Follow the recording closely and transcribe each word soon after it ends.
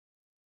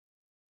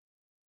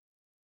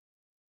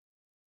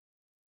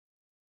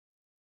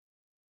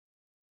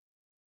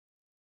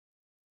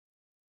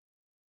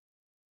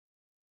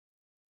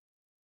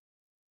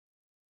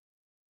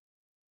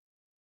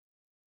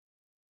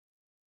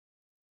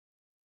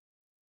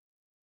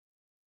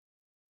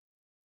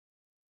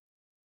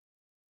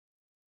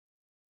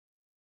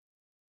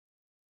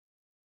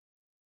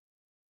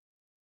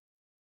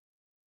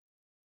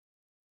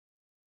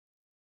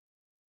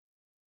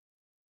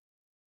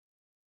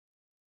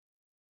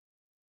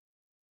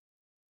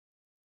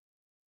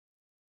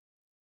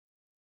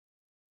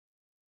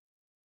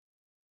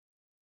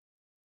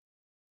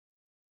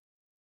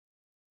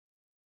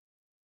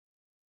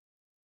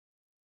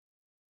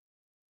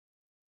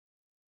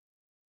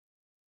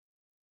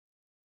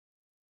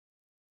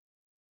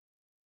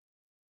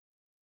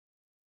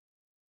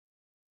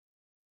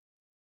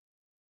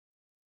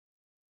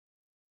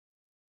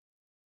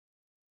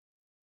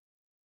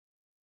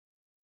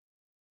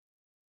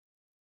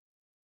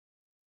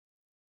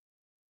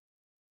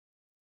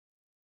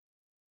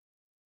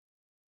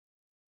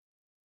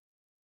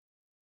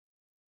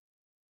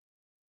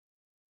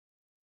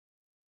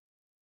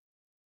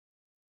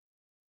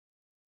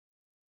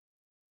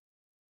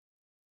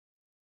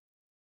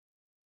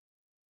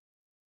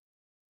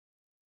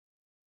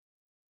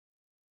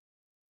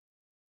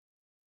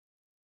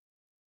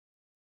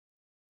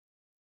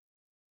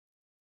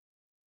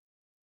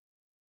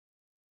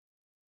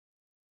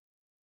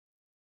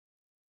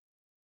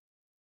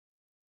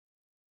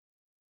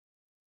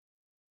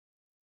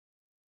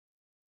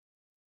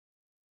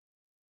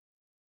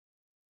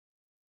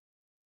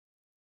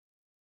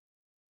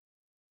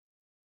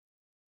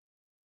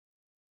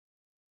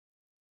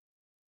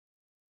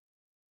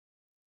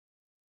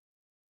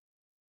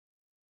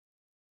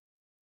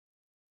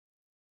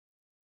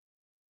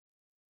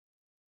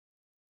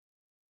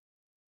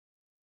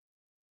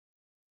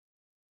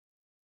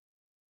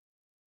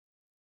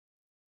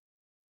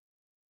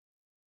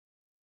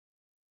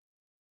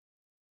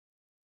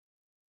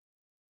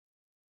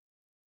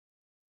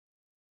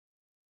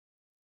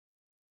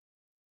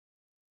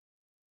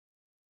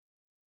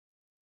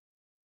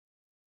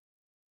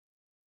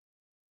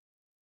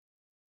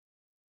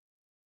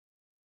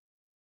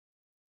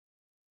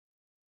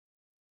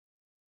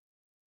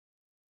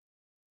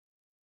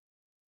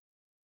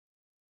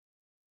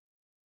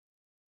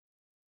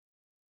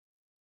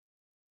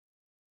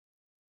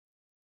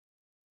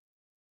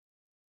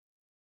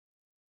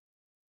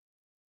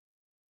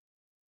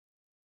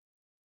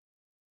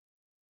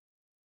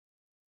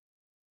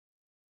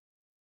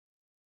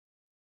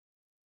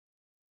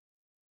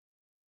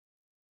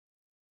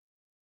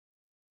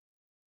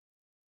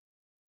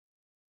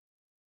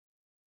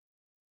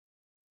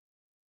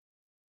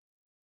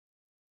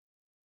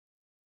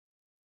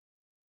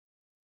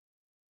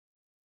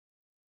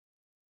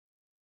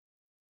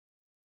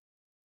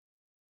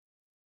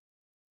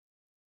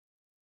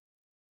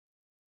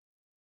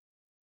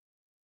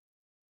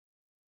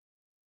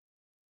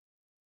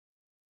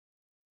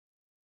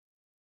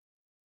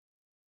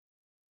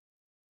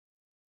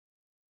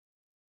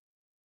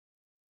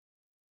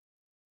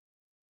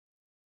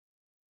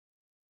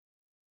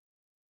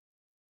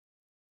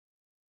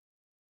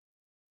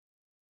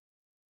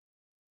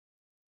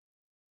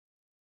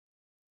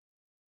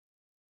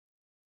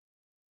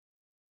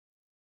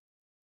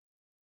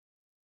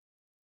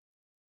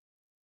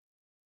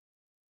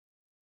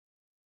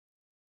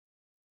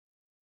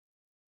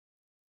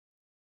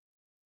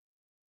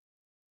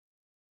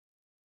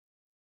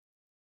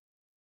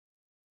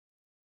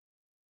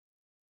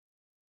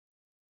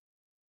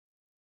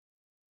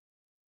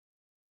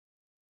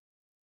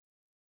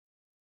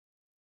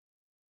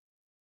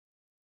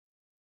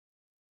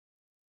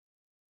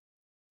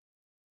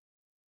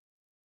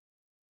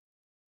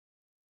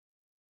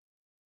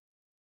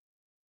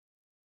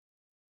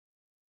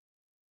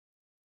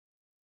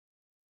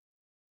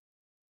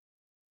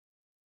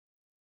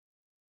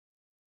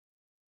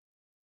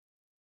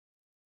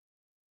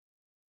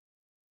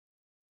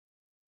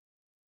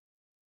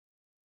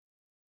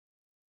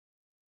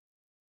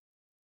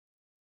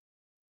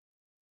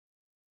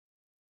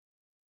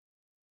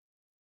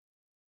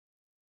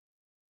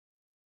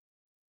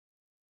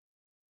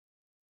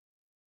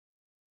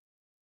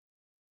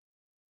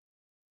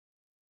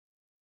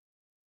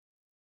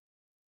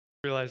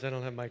Realize I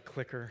don't have my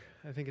clicker.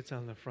 I think it's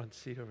on the front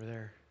seat over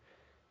there.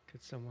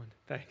 Could someone?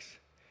 Thanks.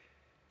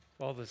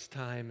 All this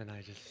time and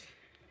I just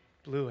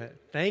blew it.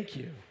 Thank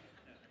you.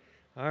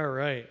 All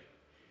right.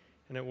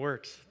 And it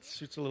works. It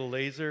shoots a little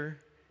laser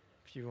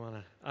if you want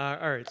to.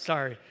 All right.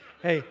 Sorry.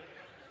 Hey,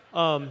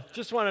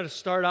 just wanted to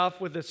start off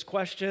with this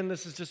question.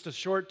 This is just a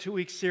short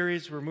 2-week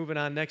series. We're moving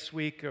on next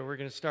week. We're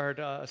going to start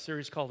a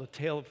series called A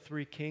Tale of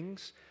Three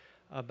Kings,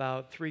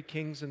 about 3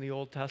 kings in the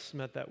Old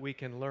Testament that we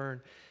can learn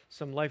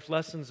some life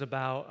lessons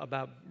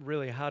about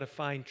really how to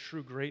find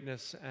true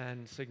greatness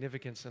and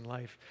significance in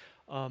life.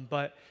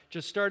 But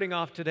just starting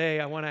off today,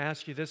 I want to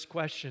ask you this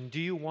question.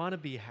 Do you want to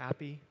be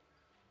happy?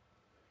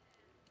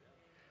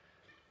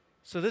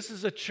 So this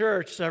is a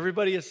church, so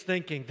everybody is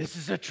thinking, this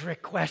is a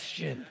trick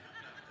question.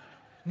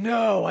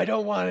 No, I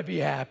don't want to be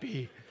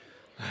happy.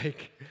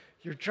 Like,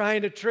 you're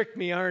trying to trick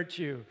me, aren't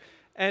you?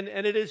 And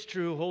it is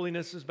true,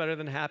 holiness is better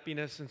than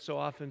happiness, and so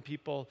often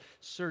people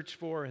search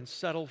for and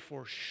settle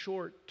for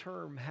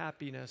short-term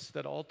happiness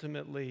that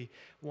ultimately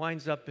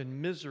winds up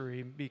in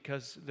misery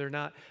because they're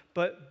not.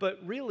 But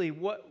really,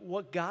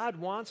 what God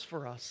wants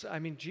for us, I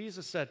mean,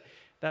 Jesus said,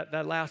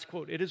 that last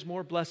quote, it is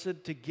more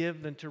blessed to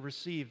give than to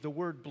receive. The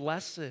word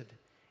blessed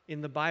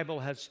in the Bible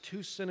has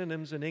 2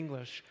 synonyms in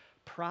English,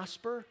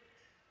 prosper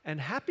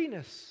and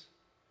happiness.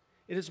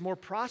 It is more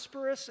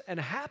prosperous and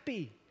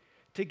happy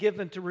to give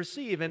than to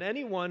receive. And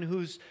anyone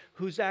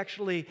who's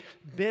actually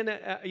been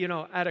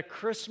at a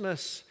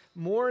Christmas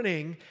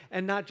morning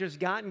and not just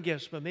gotten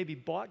gifts, but maybe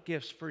bought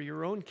gifts for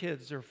your own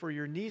kids or for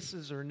your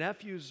nieces or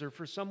nephews or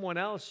for someone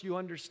else, you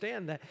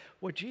understand that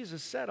what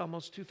Jesus said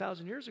almost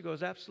 2,000 years ago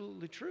is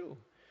absolutely true.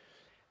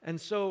 And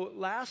so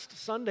last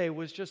Sunday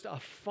was just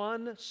a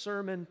fun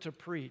sermon to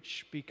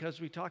preach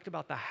because we talked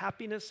about the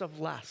happiness of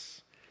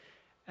less.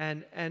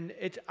 And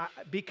it's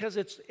because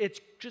it's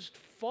just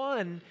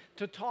fun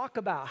to talk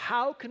about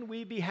how can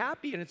we be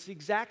happy, and it's the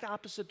exact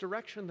opposite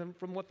direction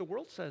from what the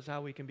world says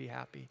how we can be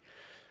happy.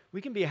 We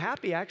can be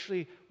happy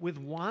actually with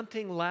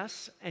wanting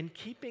less and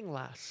keeping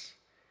less.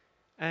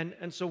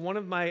 And so one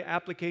of my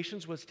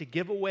applications was to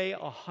give away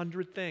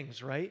 100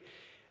 things, right?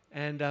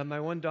 And my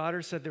one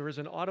daughter said there was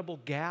an audible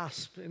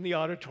gasp in the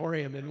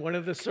auditorium in one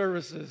of the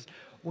services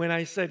when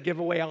I said give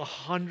away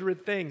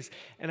 100 things.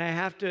 And I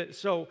have to,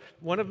 so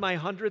one of my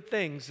 100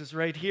 things is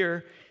right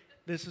here.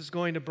 This is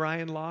going to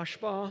Brian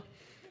Loshbaugh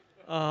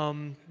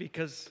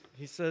because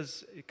he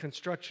says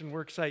construction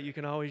work site, you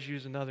can always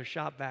use another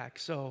shop vac.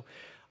 So,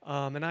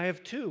 and I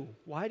have 2.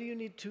 Why do you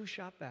need 2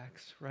 shop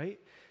vacs, right?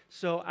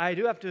 So I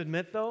do have to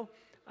admit though,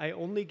 I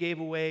only gave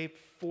away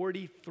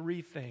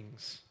 43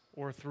 things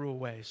or threw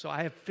away. So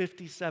I have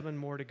 57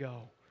 more to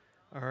go.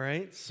 All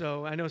right.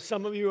 So I know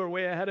some of you are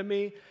way ahead of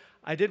me.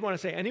 I did want to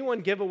say,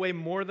 anyone give away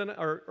more than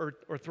or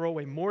throw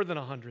away more than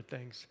 100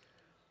 things?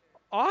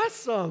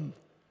 Awesome.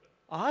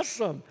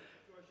 Awesome.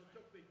 It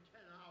took me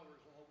 10 hours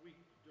all week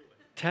to do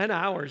it. 10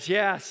 hours,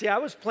 yeah. See, I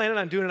was planning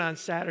on doing it on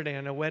Saturday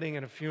on a wedding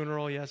and a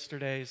funeral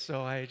yesterday,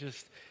 so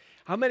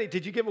how many,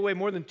 did you give away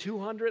more than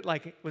 200?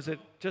 Like, was it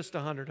just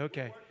 100?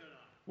 Okay.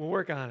 We'll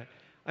work on it.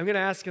 I'm going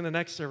to ask in the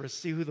next service,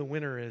 see who the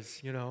winner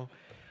is,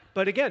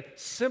 But again,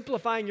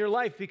 simplifying your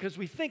life because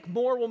we think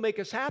more will make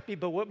us happy,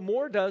 but what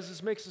more does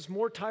is makes us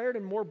more tired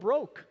and more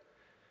broke,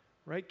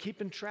 right?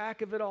 Keeping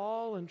track of it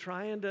all and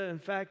trying to, in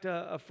fact,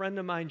 a friend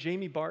of mine,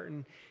 Jamie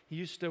Barton, he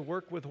used to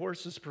work with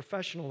horses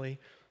professionally.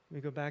 Let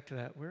me go back to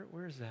that.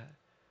 Where is that?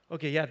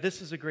 Okay, yeah,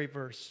 this is a great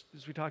verse.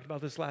 As we talked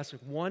about this last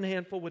week, 1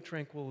 handful with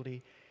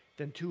tranquility,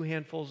 then 2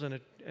 handfuls and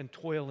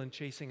toil in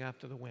chasing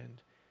after the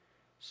wind.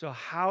 So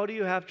how do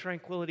you have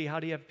tranquility? How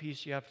do you have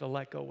peace? You have to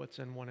let go what's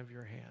in one of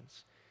your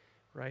hands.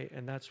 Right?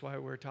 And that's why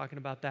we're talking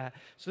about that.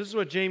 So this is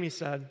what Jamie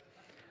said.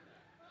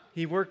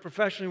 He worked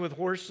professionally with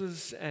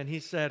horses, and he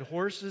said,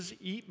 horses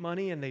eat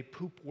money and they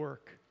poop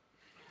work.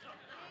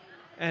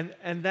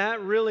 And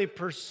that really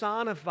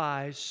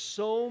personifies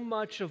so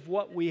much of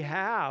what we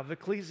have.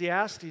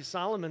 Ecclesiastes,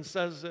 Solomon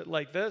says it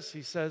like this.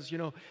 He says,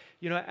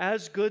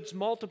 as goods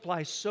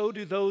multiply, so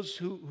do those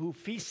who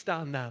feast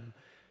on them.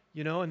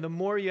 And the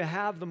more you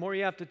have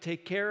to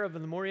take care of,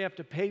 and the more you have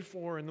to pay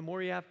for, and the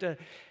more you have to,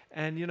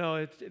 and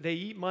they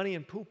eat money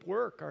and poop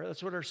work.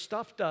 That's what our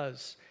stuff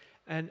does.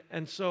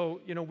 And so,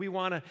 we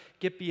want to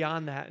get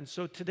beyond that. And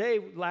so today,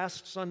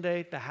 last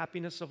Sunday, the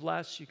happiness of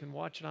less, you can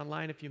watch it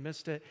online if you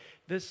missed it.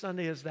 This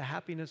Sunday is the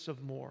happiness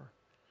of more.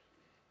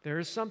 There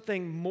is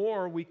something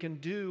more we can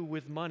do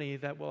with money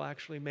that will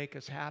actually make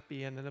us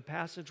happy. And in the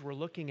passage we're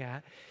looking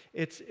at,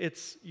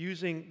 it's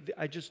using,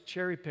 I just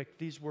cherry-picked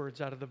these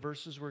words out of the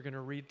verses we're going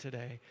to read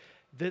today.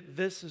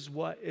 This is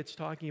what it's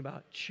talking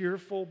about.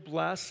 Cheerful,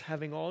 bless,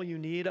 having all you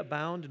need,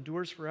 abound,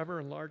 endures forever,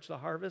 enlarge the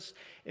harvest,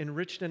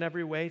 enriched in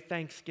every way,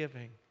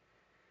 thanksgiving.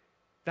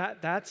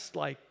 That's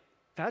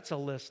a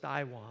list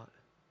I want.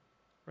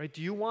 Right?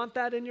 Do you want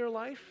that in your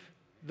life?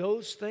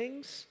 Those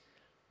things?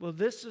 Well,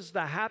 this is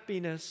the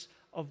happiness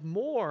of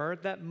more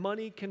that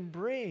money can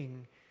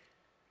bring.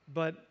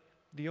 But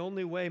the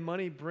only way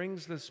money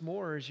brings this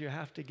more is you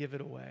have to give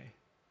it away.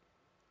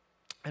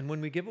 And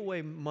when we give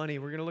away money,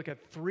 we're going to look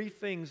at three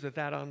things that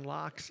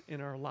unlocks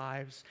in our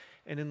lives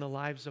and in the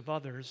lives of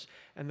others.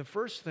 And the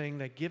first thing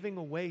that giving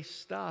away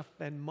stuff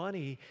and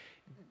money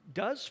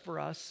does for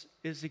us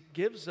is it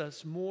gives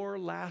us more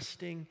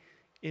lasting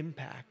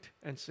impact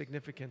and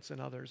significance in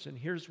others. And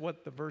here's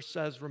what the verse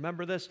says.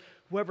 Remember this: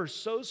 whoever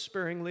sows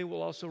sparingly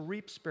will also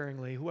reap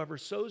sparingly. Whoever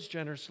sows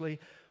generously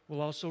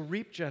will also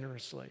reap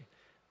generously.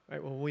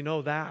 Right? Well, we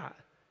know that.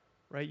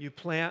 Right? You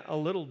plant a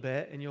little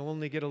bit and you'll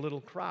only get a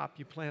little crop.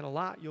 You plant a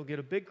lot, you'll get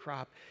a big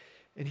crop.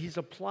 And he's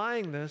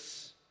applying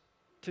this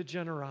to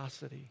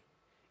generosity.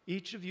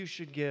 Each of you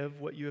should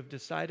give what you have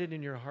decided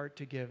in your heart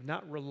to give,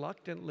 not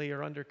reluctantly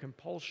or under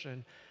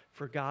compulsion,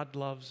 for God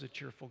loves a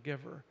cheerful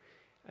giver.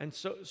 And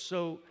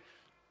so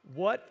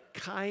what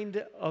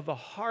kind of a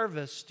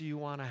harvest do you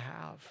want to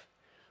have?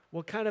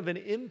 What kind of an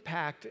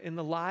impact in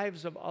the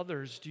lives of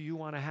others do you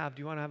want to have?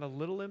 Do you want to have a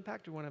little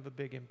impact or do you want to have a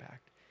big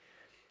impact?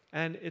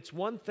 And it's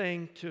one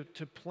thing to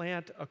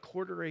plant a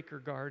quarter-acre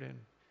garden,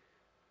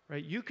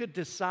 right? You could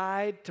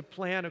decide to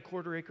plant a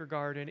quarter-acre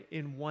garden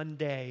in one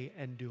day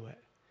and do it.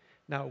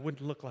 Now, it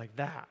wouldn't look like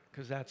that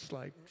because that's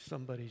like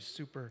somebody's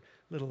super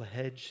little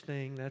hedge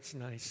thing. That's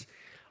nice.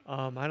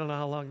 I don't know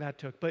how long that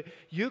took. But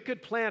you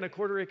could plant a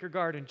quarter-acre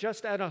garden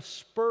just at a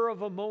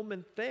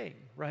spur-of-a-moment thing,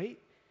 right?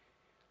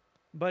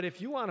 But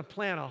if you want to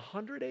plant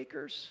 100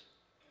 acres,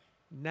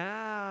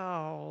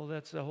 now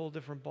that's a whole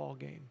different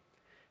ballgame.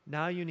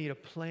 Now you need a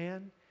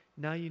plan.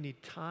 Now you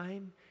need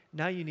time.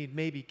 Now you need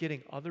maybe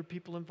getting other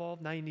people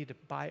involved. Now you need to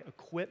buy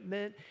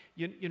equipment.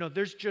 You know,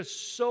 there's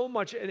just so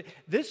much.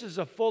 This is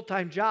a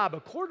full-time job.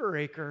 A quarter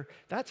acre,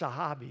 that's a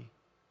hobby,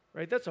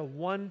 right? That's a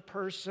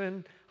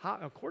one-person.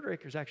 A quarter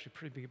acre is actually a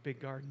pretty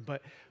big garden,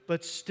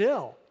 but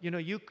still, you know,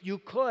 you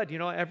could, you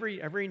know,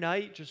 every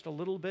night just a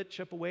little bit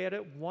chip away at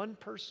it. One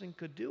person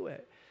could do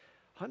it.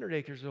 100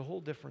 acres is a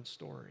whole different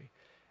story.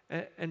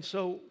 And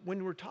so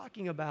when we're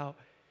talking about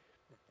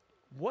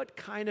what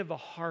kind of a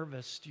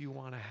harvest do you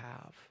want to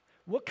have?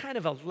 What kind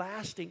of a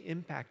lasting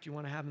impact do you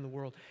want to have in the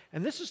world?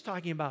 And this is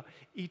talking about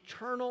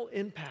eternal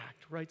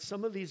impact, right?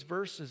 Some of these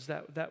verses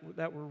that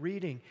we're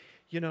reading,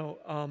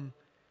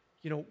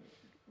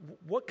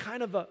 what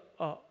kind of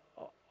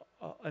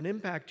an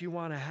impact do you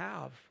want to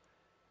have?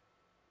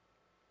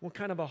 What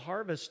kind of a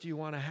harvest do you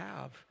want to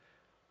have?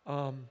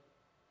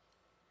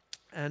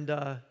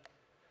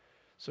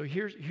 So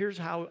here's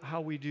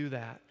how we do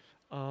that.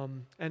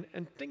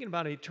 And thinking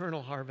about an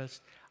eternal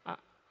harvest,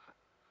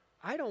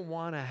 I don't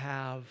want to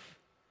have,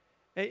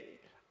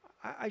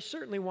 I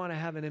certainly want to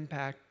have an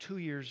impact 2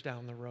 years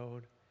down the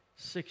road,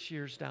 6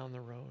 years down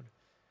the road.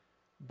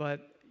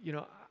 But, you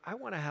know, I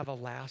want to have a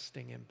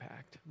lasting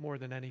impact more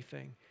than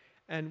anything.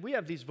 And we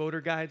have these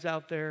voter guides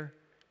out there,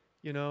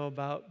 you know,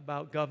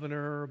 about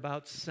governor,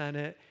 about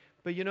Senate.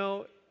 But, you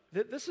know,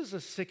 this is a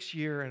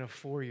 6-year and a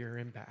 4-year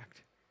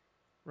impact.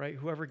 Right?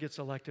 Whoever gets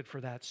elected for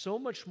that. So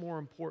much more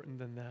important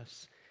than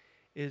this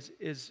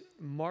is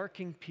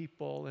marking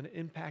people and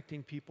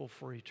impacting people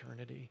for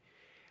eternity.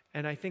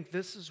 And I think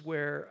this is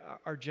where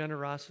our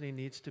generosity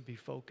needs to be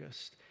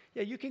focused.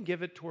 Yeah, you can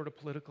give it toward a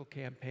political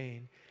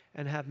campaign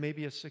and have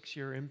maybe a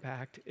 6-year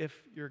impact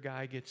if your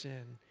guy gets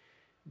in.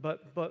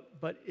 But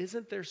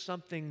isn't there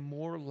something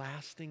more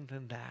lasting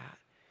than that?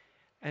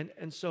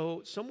 And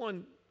so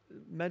someone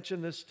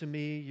mentioned this to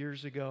me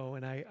years ago,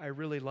 and I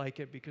really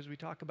like it because we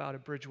talk about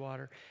at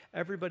Bridgewater,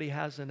 everybody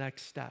has a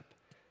next step.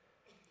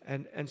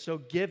 And so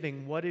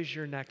giving, what is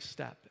your next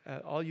step?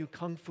 All you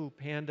Kung Fu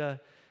Panda,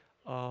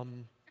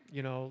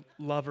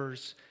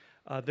 lovers,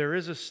 there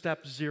is a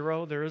step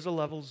 0, there is a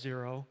level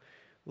 0.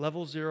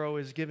 Level 0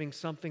 is giving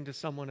something to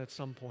someone at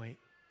some point.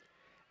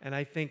 And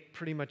I think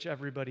pretty much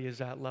everybody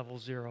is at level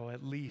 0,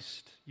 at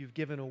least. You've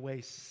given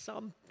away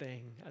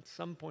something at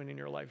some point in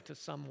your life to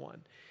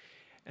someone.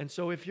 And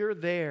so if you're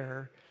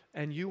there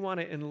and you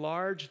want to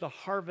enlarge the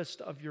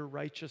harvest of your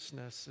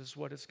righteousness, is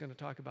what it's going to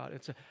talk about.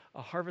 It's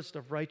a harvest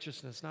of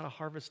righteousness, not a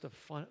harvest of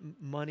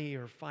money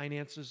or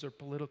finances or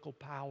political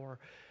power.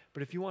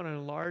 But if you want to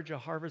enlarge a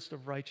harvest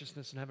of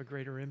righteousness and have a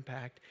greater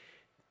impact,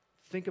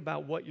 think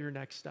about what your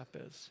next step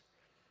is.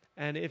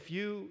 And if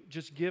you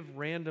just give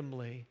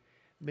randomly,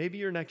 maybe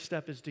your next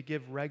step is to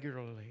give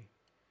regularly.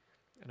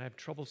 And I have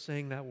trouble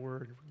saying that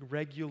word,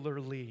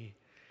 regularly.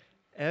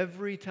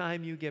 Every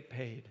time you get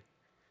paid.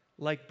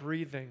 Like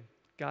breathing.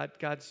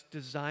 God's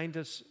designed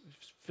us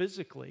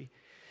physically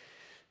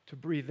to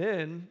breathe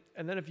in,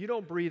 and then if you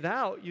don't breathe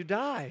out, you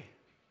die,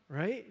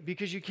 right?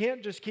 Because you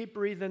can't just keep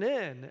breathing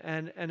in.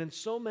 And in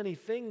so many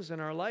things in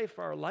our life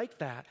are like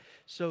that.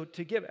 So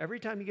to give, every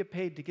time you get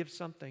paid to give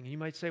something, you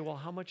might say, well,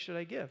 how much should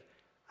I give?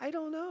 I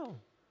don't know.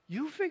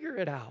 You figure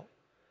it out.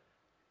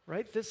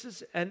 Right? This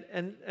is,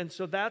 and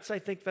so that's, I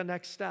think, the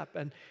next step.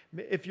 And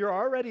if you're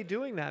already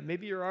doing that,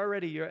 maybe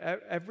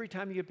every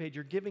time you get paid,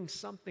 you're giving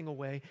something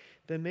away,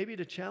 then maybe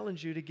to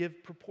challenge you to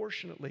give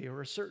proportionately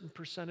or a certain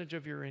percentage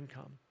of your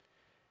income.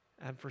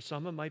 And for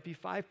some, it might be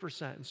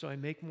 5%. And so I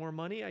make more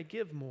money, I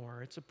give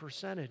more. It's a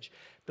percentage.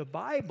 The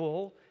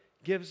Bible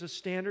gives a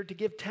standard to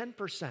give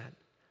 10%.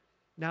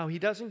 Now, he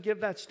doesn't give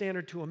that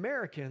standard to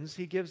Americans.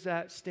 He gives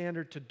that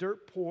standard to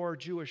dirt poor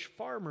Jewish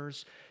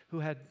farmers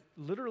who had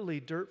literally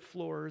dirt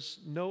floors,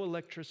 no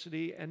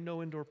electricity, and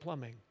no indoor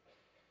plumbing.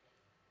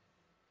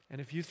 And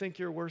if you think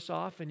you're worse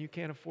off and you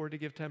can't afford to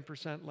give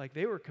 10% like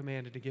they were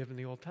commanded to give in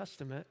the Old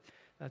Testament,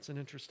 that's an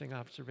interesting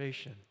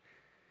observation.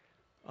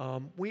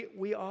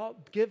 We all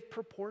give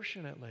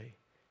proportionately.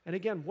 And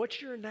again,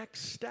 what's your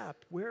next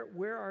step?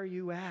 Where are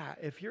you at?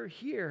 If you're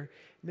here,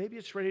 maybe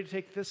it's ready to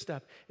take this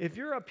step. If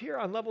you're up here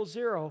on level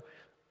 0,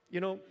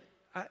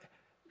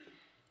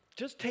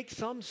 just take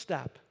some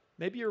step.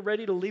 Maybe you're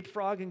ready to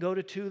leapfrog and go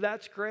to 2.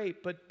 That's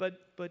great,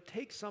 but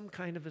take some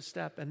kind of a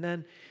step. And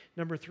then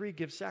number 3,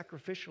 give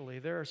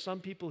sacrificially. There are some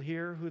people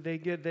here who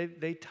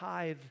they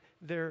tithe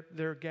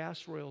their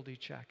gas royalty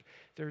check.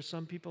 There are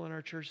some people in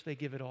our church, they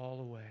give it all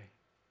away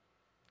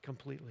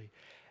completely.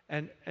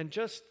 And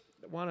just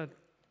want to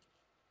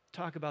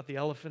talk about the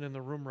elephant in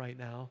the room right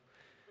now,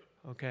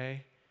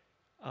 okay?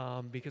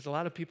 Because a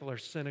lot of people are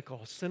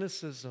cynical.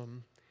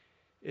 Cynicism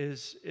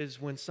is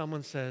when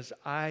someone says,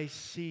 I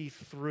see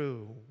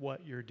through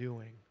what you're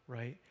doing,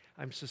 right?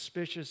 I'm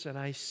suspicious and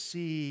I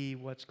see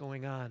what's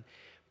going on.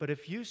 But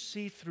if you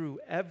see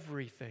through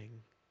everything,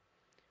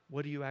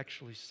 what do you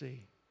actually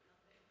see?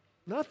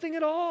 Nothing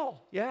at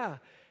all, yeah.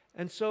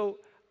 And so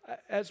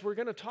as we're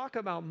going to talk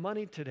about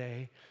money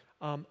today,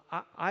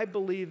 I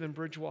believe in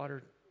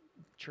Bridgewater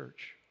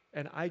Church.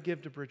 And I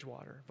give to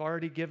Bridgewater. I've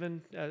already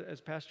given, as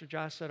Pastor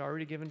Josh said,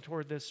 already given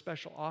toward this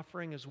special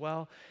offering as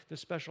well. This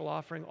special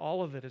offering,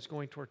 all of it is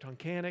going toward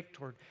Tunkhannock,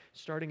 toward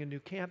starting a new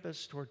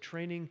campus, toward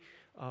training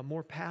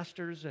more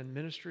pastors and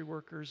ministry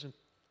workers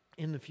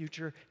in the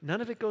future.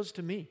 None of it goes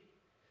to me,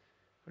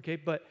 okay?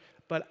 But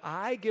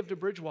I give to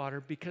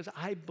Bridgewater because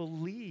I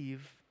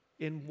believe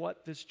in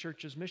what this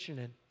church's mission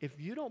is.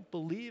 If you don't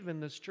believe in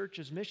this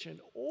church's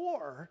mission,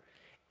 or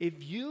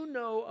if you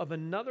know of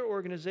another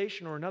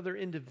organization or another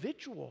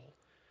individual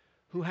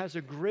who has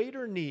a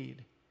greater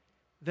need,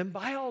 then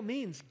by all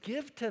means,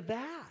 give to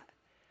that.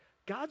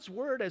 God's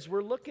word, as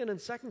we're looking in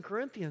 2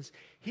 Corinthians,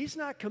 he's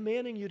not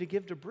commanding you to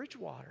give to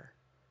Bridgewater,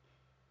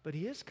 but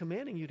he is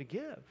commanding you to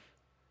give.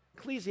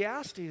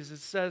 Ecclesiastes, it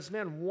says,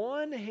 man,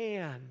 one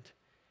hand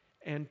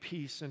and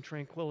peace and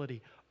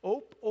tranquility.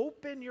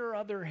 Open your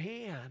other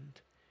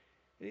hand.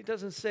 And he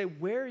doesn't say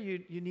where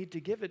you need to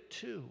give it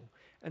to.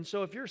 And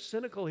so if you're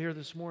cynical here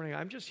this morning,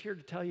 I'm just here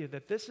to tell you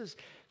that this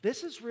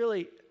is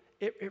really,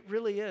 it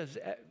really is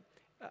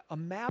a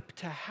map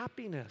to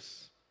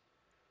happiness.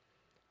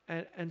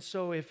 And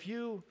so if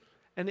you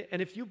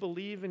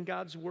believe in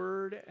God's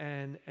word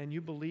and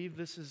you believe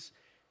this is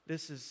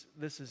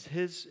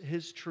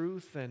his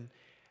truth, and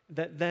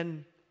that,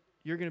 then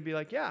you're going to be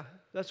like, yeah,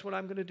 that's what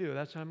I'm going to do.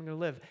 That's how I'm going to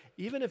live.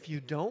 Even if you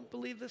don't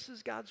believe this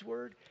is God's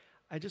word,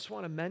 I just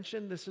want to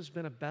mention this has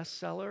been a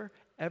bestseller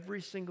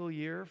every single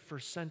year for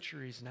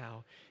centuries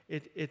now.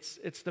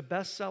 It's the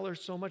bestseller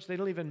so much they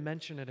don't even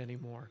mention it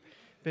anymore.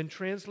 Been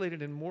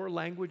translated in more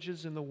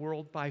languages in the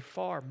world by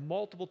far,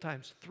 multiple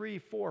times, 3,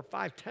 4,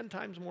 5, 10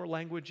 times more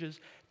languages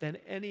than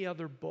any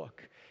other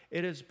book.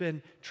 It has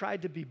been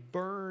tried to be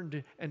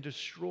burned and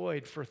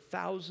destroyed for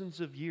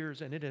thousands of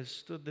years, and it has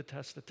stood the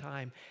test of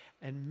time.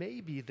 And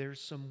maybe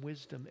there's some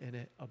wisdom in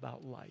it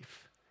about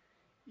life,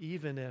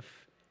 even if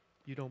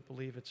you don't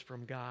believe it's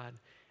from God.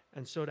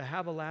 And so to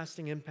have a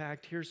lasting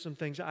impact, here's some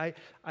things. I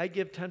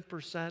give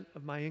 10%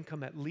 of my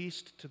income at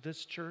least to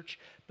this church,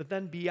 but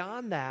then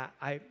beyond that,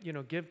 I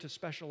give to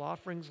special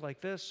offerings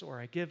like this, or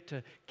I give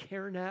to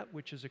CareNet,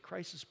 which is a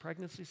crisis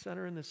pregnancy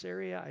center in this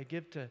area. I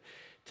give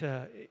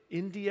to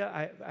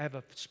India. I have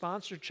a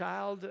sponsored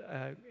child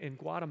in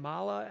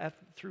Guatemala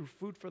through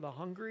Food for the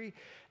Hungry.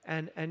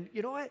 And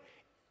you know what?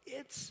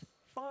 It's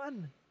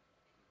fun.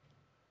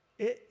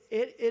 It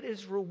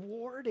is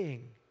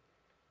rewarding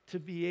to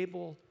be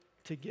able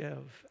to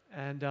give.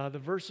 And the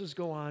verses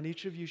go on.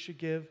 Each of you should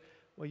give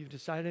what you've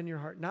decided in your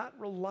heart, not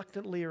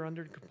reluctantly or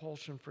under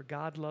compulsion, for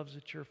God loves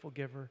a cheerful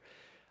giver.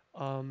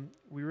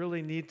 We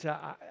really need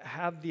to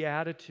have the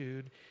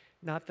attitude,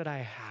 not that I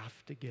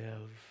have to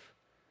give,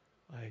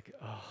 like,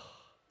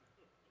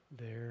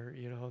 there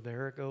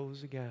it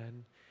goes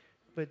again,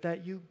 but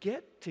that you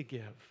get to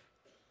give,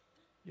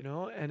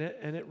 and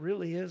it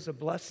really is a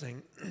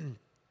blessing.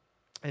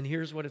 And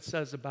here's what it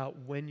says about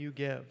when you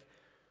give.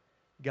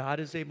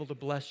 God is able to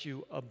bless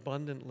you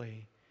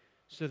abundantly,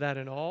 so that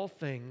in all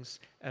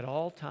things, at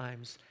all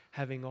times,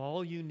 having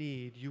all you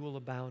need, you will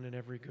abound in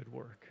every good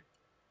work.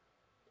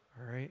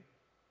 All right?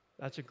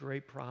 That's a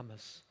great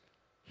promise.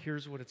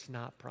 Here's what it's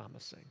not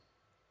promising.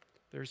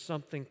 There's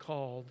something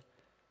called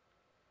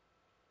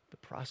the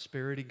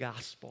prosperity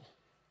gospel,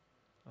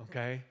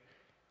 okay?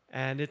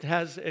 And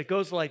it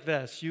goes like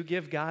this. You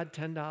give God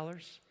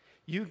 $10.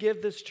 You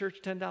give this church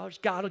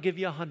 $10, God will give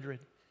you $100.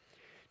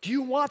 Do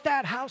you want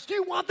that house? Do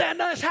you want that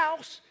nice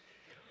house?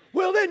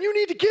 Well, then you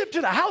need to give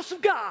to the house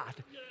of God.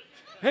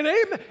 And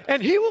amen.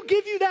 And he will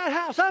give you that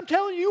house. I'm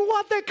telling you, you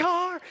want that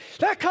car?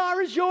 That car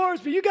is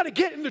yours, but you got to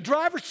get in the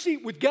driver's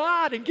seat with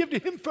God and give to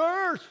him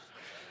first.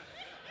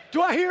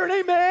 Do I hear an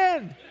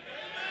amen?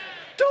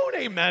 Don't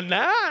amen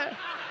that.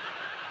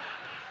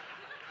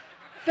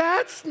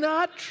 That's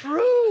not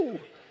true.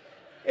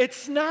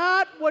 It's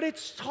not what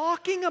it's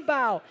talking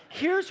about.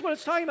 Here's what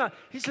it's talking about.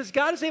 He says,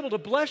 God is able to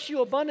bless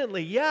you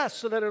abundantly, yes,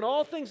 so that in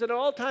all things and at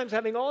all times,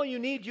 having all you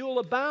need, you will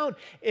abound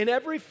in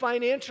every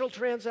financial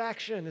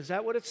transaction. Is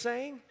that what it's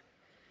saying?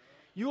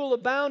 You will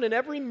abound in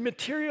every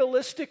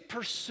materialistic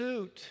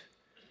pursuit.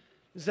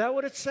 Is that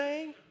what it's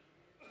saying?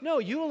 No,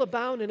 you will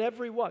abound in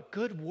every what?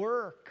 Good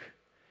work.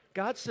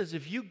 God says,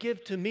 if you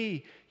give to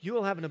me, you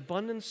will have an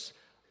abundance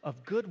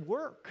of good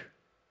work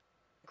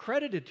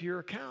credited to your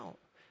account.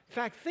 In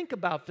fact, think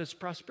about this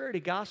prosperity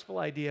gospel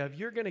idea of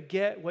you're going to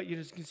get what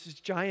this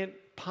giant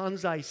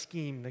Ponzi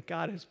scheme that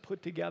God has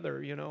put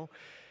together, you know.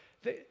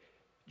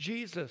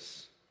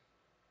 Jesus,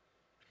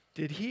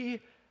 did he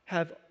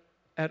have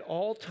at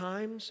all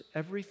times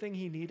everything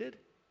he needed?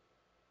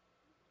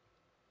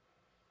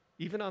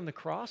 Even on the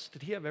cross,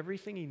 did he have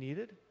everything he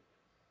needed?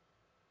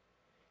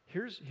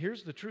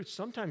 Here's the truth.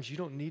 Sometimes you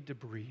don't need to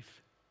breathe.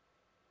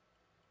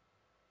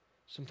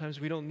 Sometimes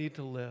we don't need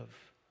to live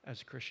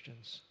as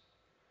Christians.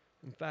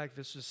 In fact,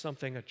 this is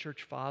something a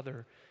church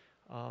father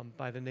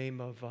by the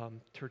name of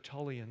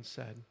Tertullian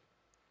said,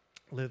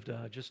 lived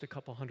just a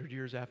couple hundred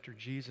years after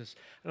Jesus.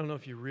 I don't know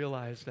if you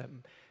realize that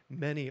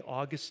many,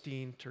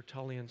 Augustine,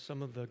 Tertullian,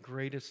 some of the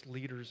greatest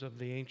leaders of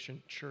the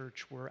ancient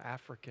church were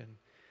African,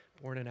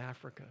 born in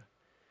Africa.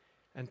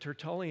 And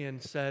Tertullian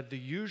said, the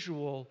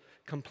usual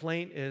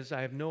complaint is,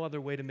 I have no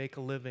other way to make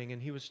a living.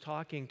 And he was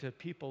talking to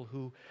people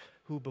who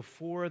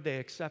before they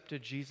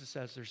accepted Jesus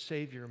as their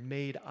Savior,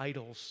 made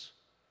idols.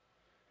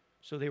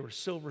 So they were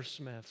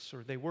silversmiths,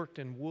 or they worked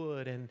in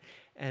wood,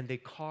 and they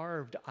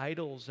carved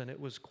idols, and it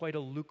was quite a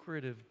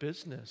lucrative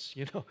business,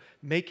 you know,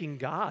 making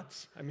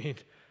gods. I mean,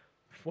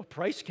 what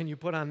price can you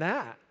put on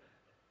that?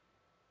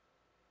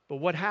 But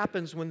what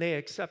happens when they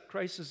accept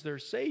Christ as their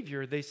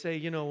Savior? They say,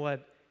 you know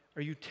what,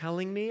 are you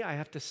telling me I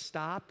have to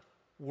stop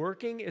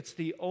working? It's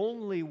the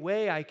only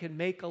way I can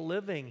make a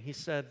living. He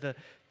said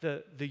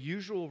the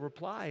usual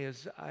reply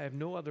is, I have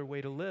no other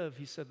way to live.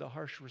 He said the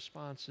harsh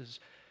response is,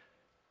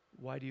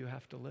 why do you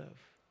have to live?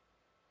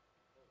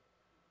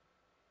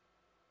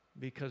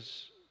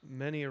 Because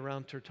many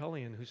around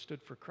Tertullian who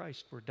stood for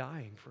Christ were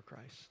dying for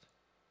Christ.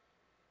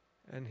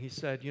 And he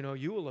said, you know,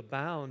 you will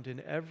abound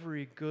in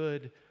every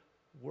good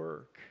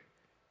work.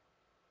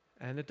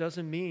 And it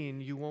doesn't mean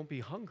you won't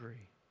be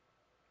hungry.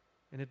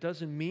 And it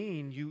doesn't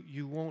mean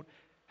you won't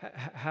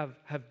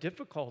have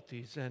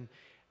difficulties.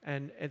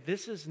 And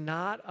this is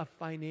not a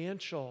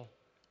financial,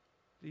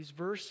 these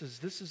verses,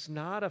 this is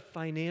not a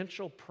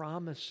financial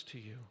promise to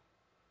you.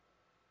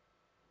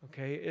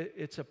 Okay?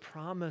 It's a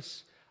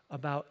promise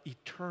about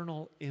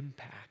eternal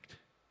impact.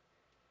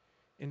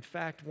 In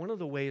fact, one of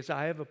the ways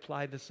I have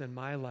applied this in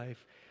my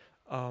life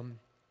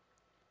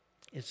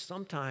is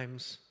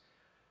sometimes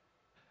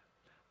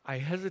I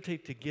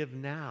hesitate to give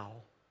now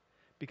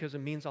because it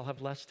means I'll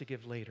have less to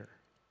give later.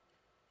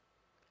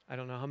 I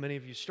don't know how many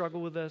of you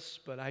struggle with this,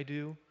 but I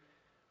do.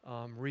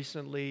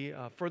 Recently,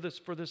 for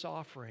this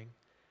offering,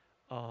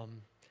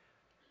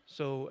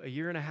 so a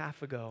year and a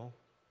half ago,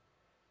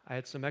 I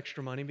had some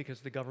extra money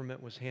because the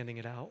government was handing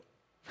it out.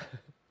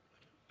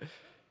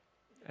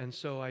 And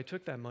so I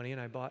took that money and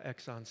I bought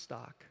Exxon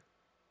stock.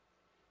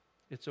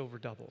 It's over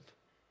doubled,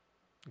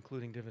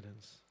 including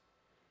dividends.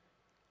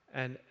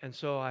 And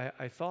so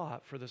I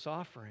thought for this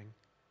offering,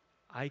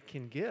 I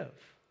can give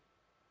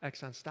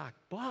Exxon stock,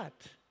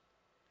 but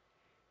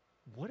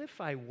what if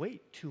I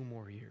wait 2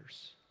 more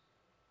years?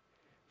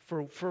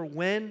 For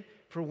when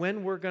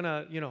we're going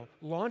to,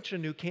 launch a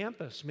new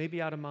campus,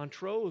 maybe out of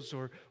Montrose,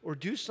 or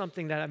do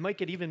something that I might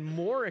get even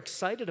more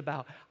excited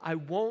about, I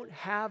won't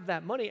have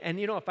that money. And,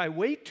 if I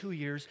wait 2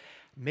 years,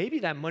 maybe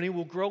that money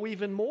will grow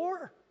even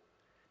more.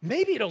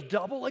 Maybe it'll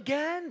double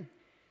again.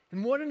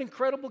 And what an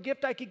incredible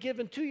gift I could give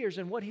in 2 years.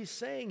 And what he's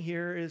saying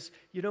here is,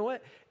 you know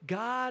what?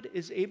 God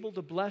is able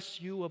to bless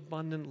you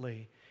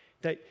abundantly,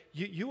 that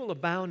you will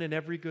abound in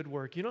every good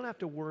work. You don't have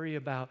to worry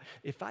about,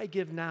 if I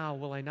give now,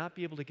 will I not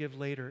be able to give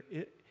later?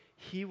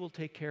 He will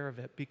take care of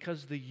it,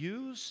 because the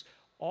yous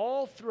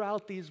all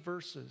throughout these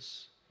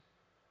verses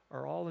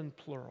are all in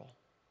plural.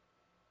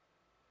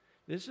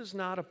 This is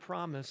not a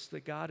promise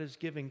that God is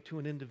giving to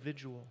an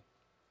individual,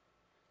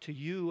 to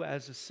you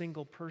as a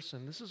single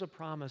person. This is a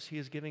promise he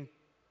is giving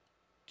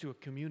to a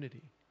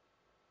community,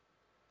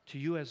 to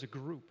you as a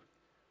group.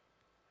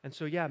 And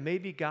so,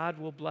 maybe God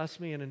will bless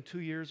me and in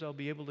 2 years I'll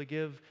be able to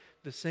give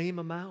the same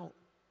amount,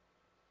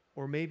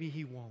 or maybe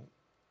he won't.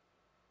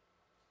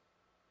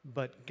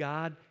 But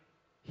God,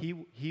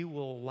 he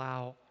will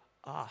allow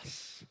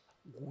us,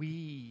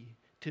 we,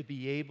 to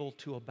be able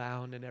to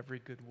abound in every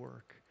good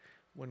work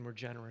when we're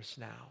generous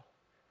now.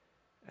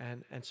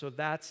 And so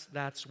that's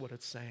what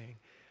it's saying.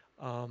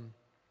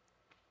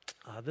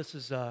 This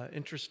is an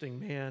interesting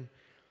man.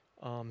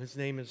 His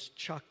name is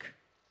Chuck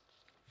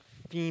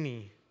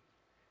Feeney.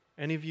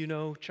 Any of you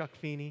know Chuck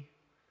Feeney?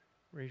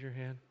 Raise your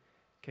hand.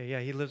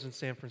 Okay, he lives in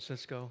San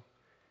Francisco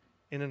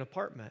in an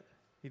apartment.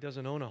 He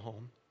doesn't own a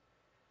home.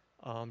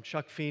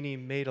 Chuck Feeney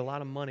made a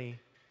lot of money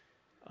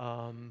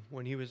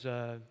when he was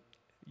a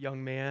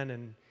young man,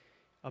 and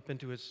up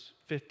into his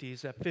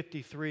 50s. At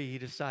 53, he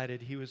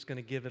decided he was going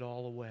to give it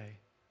all away.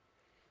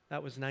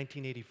 That was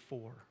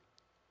 1984.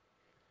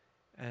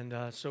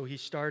 And so he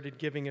started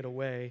giving it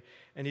away,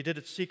 and he did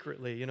it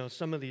secretly. You know,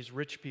 some of these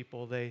rich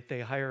people, they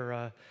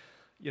hire,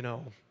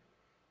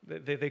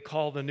 they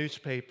call the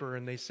newspaper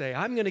and they say,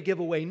 I'm going to give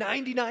away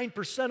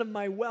 99% of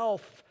my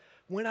wealth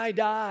when I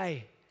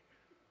die.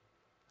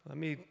 Let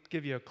me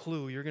give you a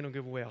clue. You're going to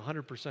give away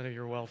 100% of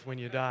your wealth when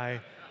you die.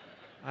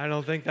 I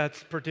don't think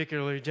that's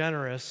particularly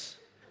generous.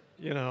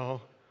 You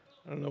know,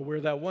 I don't know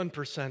where that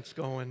 1%'s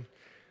going.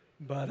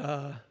 But,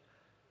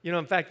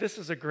 in fact, this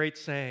is a great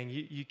saying.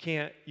 You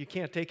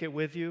can't take it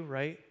with you,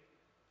 right?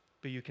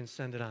 But you can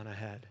send it on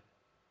ahead.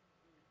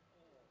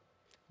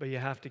 But you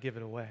have to give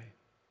it away.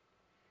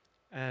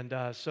 And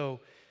so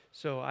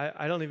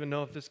I don't even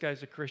know if this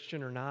guy's a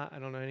Christian or not. I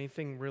don't know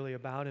anything really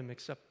about him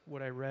except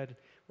what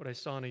I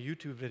saw in a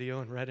YouTube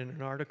video and read in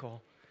an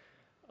article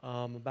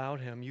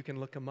about him. You can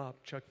look him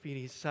up. Chuck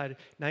Feeney decided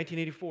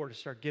 1984 to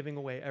start giving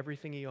away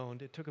everything he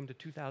owned. It took him to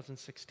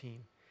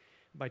 2016.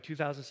 By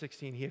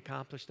 2016, he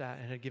accomplished that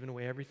and had given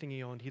away everything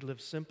he owned. He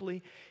lived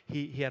simply.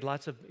 He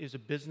was a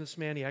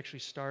businessman. He actually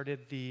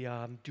started the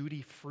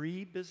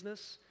duty-free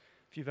business.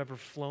 If you've ever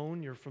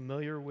flown, you're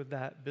familiar with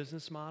that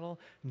business model.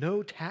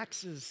 No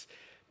taxes,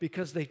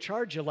 because they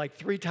charge you like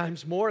 3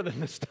 times more than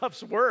the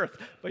stuff's worth,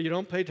 but you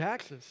don't pay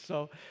taxes.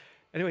 So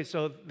anyway,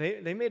 so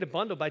they made a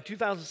bundle. By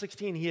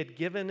 2016, he had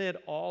given it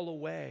all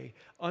away,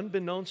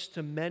 unbeknownst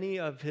to many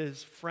of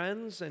his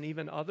friends and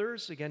even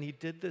others. Again, he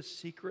did this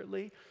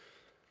secretly.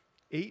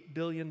 $8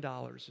 billion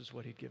is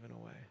what he'd given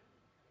away.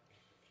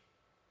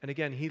 And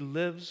again, he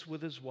lives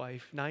with his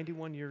wife,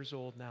 91 years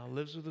old now,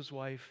 lives with his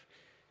wife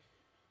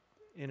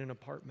in an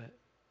apartment.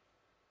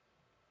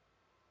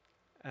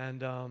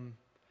 And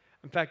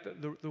in fact,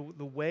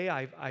 the way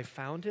I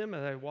found him,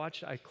 and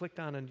I clicked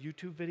on a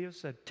YouTube video,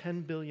 said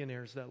 10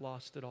 billionaires that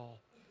lost it all.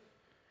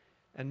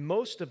 And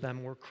most of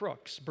them were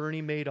crooks,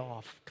 Bernie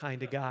Madoff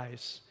kind of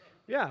guys.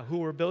 Yeah, who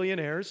were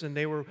billionaires, and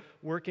they were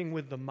working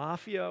with the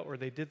mafia, or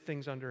they did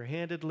things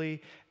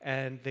underhandedly,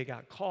 and they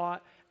got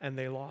caught, and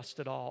they lost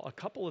it all. A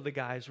couple of the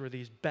guys were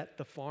these bet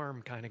the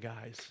farm kind of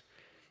guys,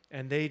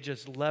 and they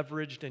just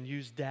leveraged and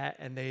used debt,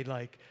 and they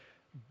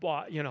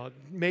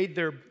made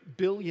their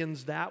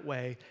billions that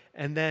way,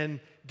 and then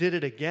did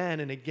it again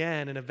and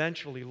again, and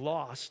eventually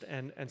lost,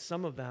 and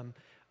some of them,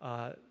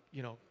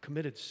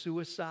 committed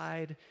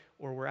suicide,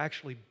 or were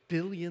actually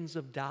billions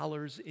of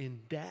dollars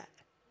in debt.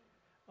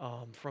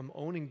 From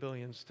owning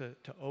billions to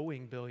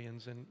owing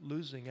billions and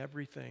losing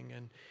everything.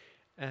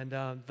 And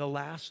the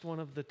last one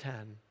of the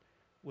 10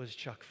 was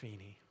Chuck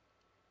Feeney.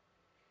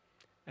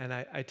 And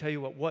I tell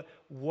you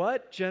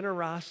what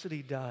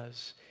generosity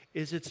does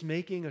is it's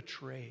making a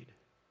trade.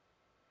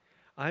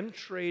 I'm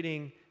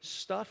trading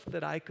stuff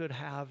that I could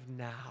have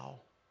now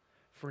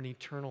for an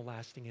eternal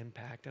lasting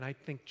impact. And I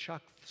think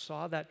Chuck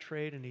saw that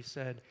trade and he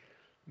said,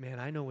 man,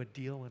 I know a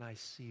deal when I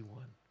see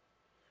one.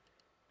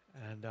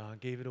 And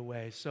gave it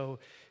away. So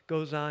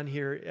goes on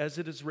here, as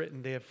it is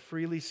written, they have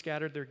freely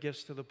scattered their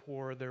gifts to the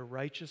poor. Their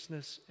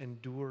righteousness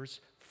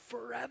endures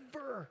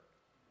forever.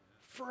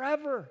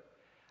 Forever.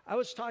 I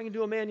was talking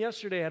to a man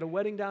yesterday at a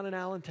wedding down in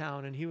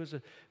Allentown, and he was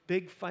a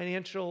big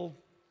financial,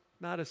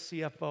 not a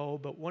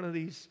CFO, but one of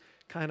these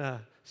kind of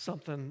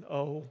something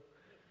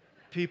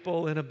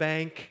people in a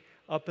bank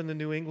up in the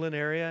New England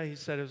area. He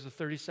said it was the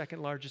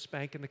 32nd largest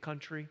bank in the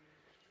country.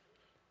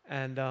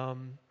 And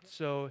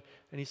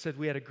and he said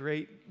we had a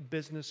great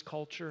business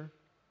culture.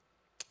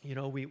 You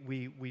know,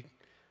 we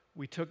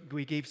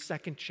gave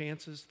second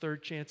chances,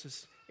 third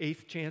chances,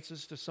 eighth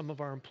chances to some of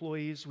our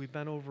employees. We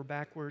bent over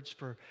backwards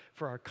for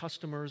our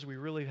customers. We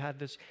really had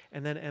this.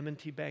 And then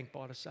M&T Bank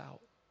bought us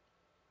out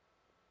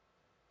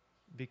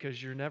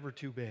because you're never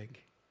too big,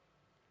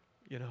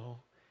 you know.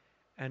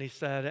 And he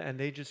said, and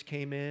they just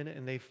came in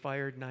and they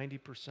fired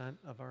 90%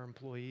 of our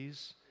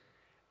employees.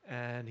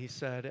 And he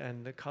said,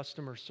 and the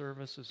customer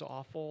service is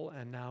awful,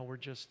 and now we're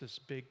just this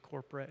big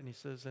corporate. And he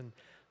says, and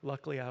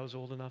luckily I was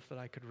old enough that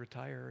I could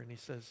retire. And he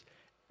says,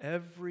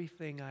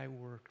 everything I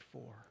worked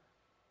for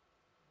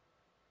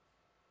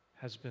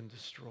has been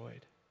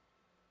destroyed.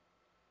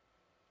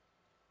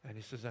 And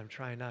he says, I'm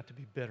trying not to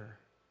be bitter.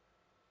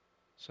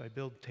 So I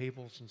build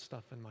tables and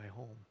stuff in my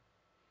home.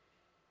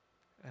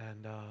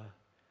 And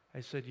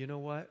I said, you know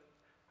what?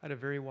 I had a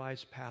very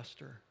wise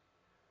pastor,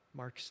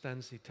 Mark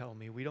Stensey, tell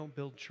me, we don't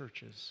build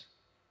churches,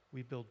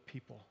 we build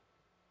people.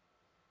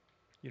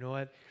 You know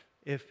what?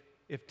 If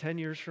 10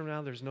 years from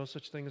now there's no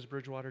such thing as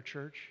Bridgewater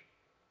Church,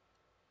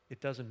 it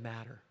doesn't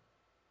matter.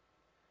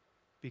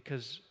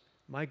 Because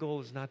my goal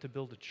is not to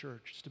build a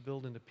church, it's to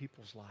build into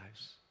people's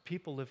lives.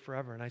 People live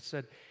forever. And I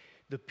said,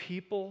 the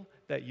people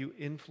that you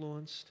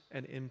influenced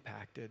and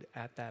impacted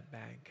at that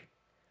bank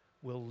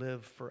will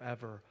live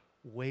forever,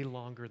 way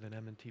longer than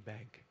M&T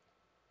Bank.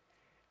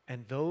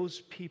 And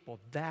those people,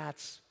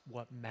 that's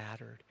what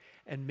mattered.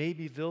 And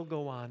maybe they'll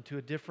go on to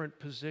a different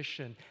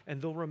position,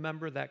 and they'll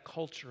remember that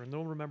culture, and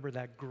they'll remember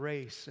that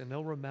grace, and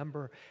they'll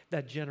remember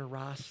that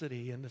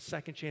generosity and the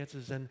second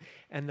chances and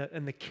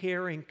the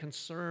caring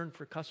concern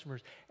for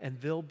customers. And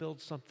they'll build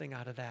something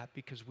out of that,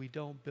 because we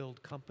don't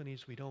build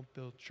companies, we don't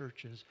build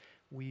churches,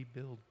 we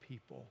build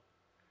people.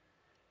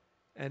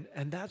 And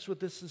that's what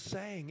this is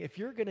saying. If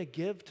you're going to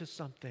give to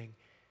something,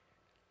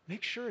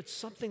 make sure it's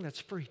something that's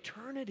for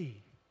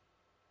eternity.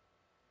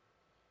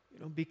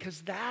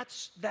 Because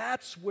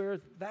that's where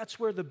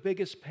the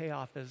biggest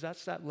payoff is.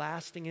 That's that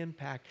lasting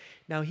impact.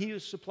 Now, he who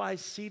supplies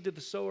seed to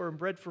the sower and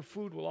bread for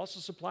food will also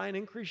supply and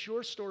increase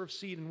your store of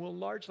seed and will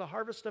enlarge the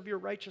harvest of your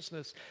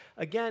righteousness.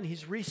 Again,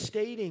 he's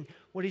restating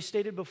what he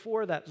stated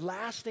before, that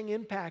lasting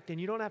impact. And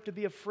you don't have to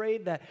be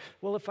afraid that,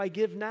 well, if I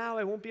give now,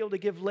 I won't be able to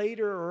give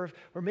later,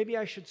 or maybe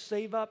I should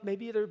save up.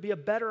 Maybe there'll be a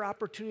better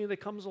opportunity that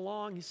comes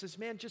along. He says,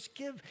 man, just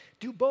give.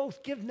 Do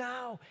both. Give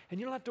now, and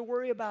you don't have to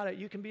worry about it.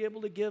 You can be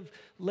able to give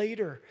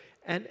later.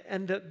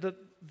 And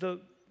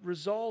the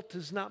result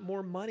is not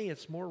more money,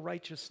 it's more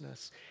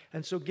righteousness.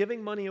 And so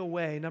giving money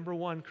away, number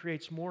one,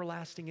 creates more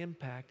lasting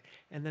impact.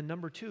 And then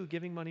number two,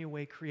 giving money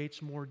away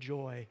creates more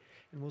joy.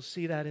 And we'll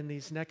see that in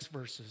these next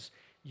verses.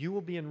 You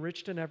will be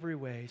enriched in every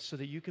way so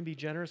that you can be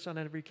generous on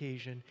every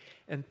occasion.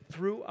 And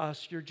through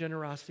us, your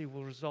generosity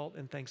will result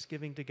in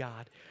thanksgiving to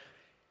God.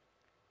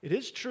 It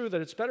is true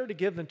that it's better to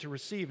give than to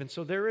receive. And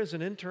so there is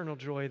an internal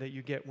joy that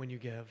you get when you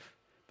give.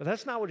 But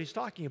that's not what he's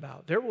talking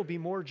about. There will be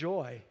more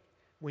joy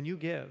when you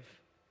give,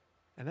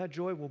 and that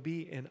joy will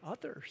be in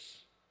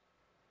others.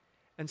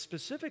 And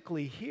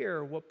specifically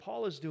here, what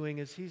Paul is doing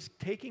is he's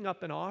taking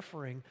up an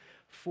offering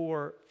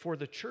for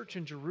the church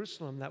in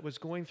Jerusalem that was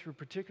going through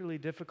particularly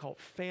difficult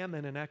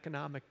famine and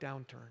economic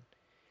downturn.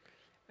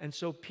 And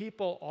so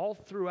people all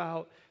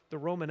throughout the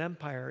Roman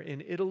Empire,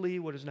 in Italy,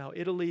 what is now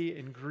Italy,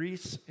 in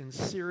Greece, in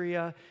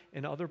Syria,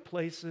 in other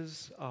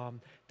places,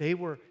 they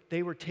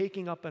were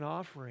taking up an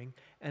offering,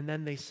 and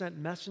then they sent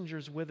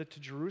messengers with it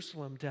to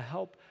Jerusalem to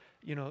help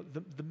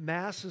the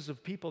masses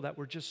of people that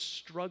were just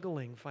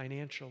struggling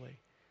financially.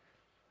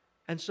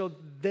 And so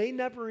they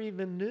never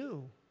even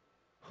knew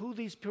who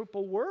these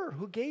people were,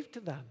 who gave to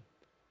them.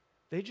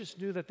 They just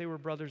knew that they were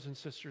brothers and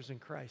sisters in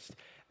Christ.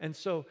 And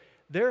so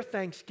their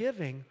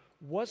thanksgiving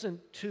wasn't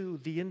to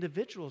the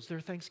individuals, their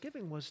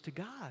thanksgiving was to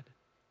God.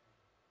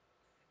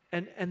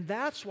 And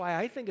that's why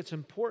I think it's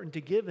important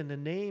to give in the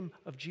name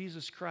of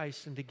Jesus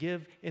Christ and to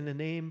give in the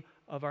name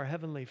of our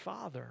Heavenly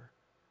Father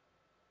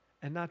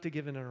and not to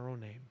give in our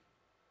own name.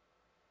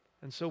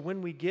 And so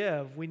when we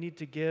give, we need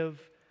to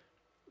give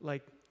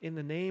like in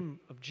the name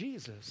of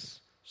Jesus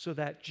so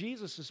that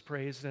Jesus is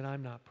praised and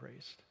I'm not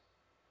praised.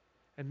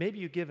 And maybe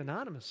you give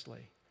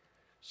anonymously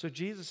so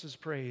Jesus is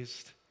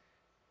praised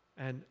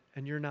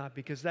and you're not,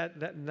 because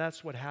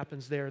that's what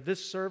happens there.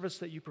 This service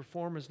that you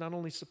perform is not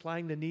only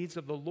supplying the needs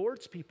of the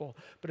Lord's people,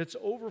 but it's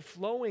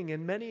overflowing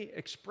in many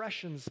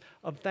expressions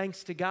of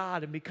thanks to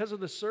God. And because of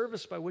the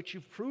service by which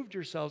you've proved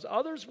yourselves,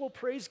 others will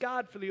praise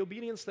God for the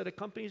obedience that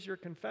accompanies your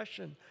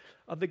confession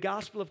of the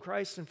gospel of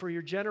Christ and for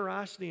your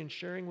generosity in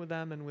sharing with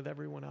them and with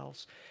everyone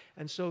else.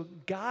 And so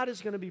God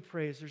is going to be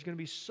praised. There's going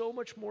to be so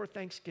much more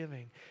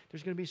thanksgiving.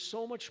 There's going to be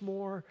so much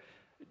more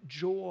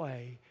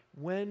joy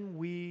when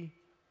we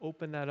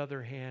open that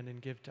other hand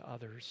and give to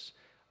others.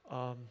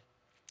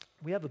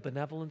 We have a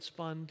benevolence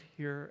fund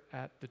here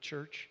at the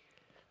church,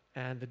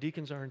 and the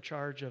deacons are in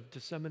charge of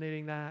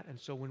disseminating that. And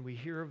so when we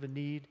hear of a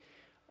need,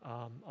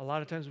 a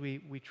lot of times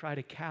we try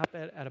to cap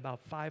it at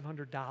about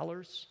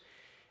 $500.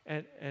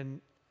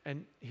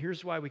 And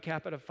here's why we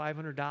cap it at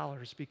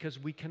 $500, because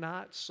we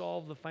cannot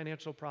solve the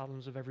financial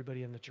problems of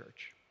everybody in the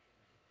church.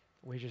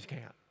 We just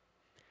can't.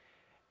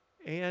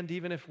 And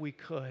even if we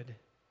could,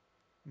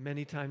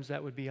 many times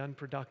that would be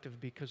unproductive,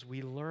 because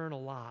we learn a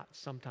lot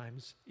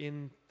sometimes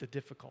in the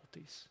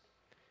difficulties.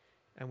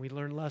 And we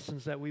learn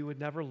lessons that we would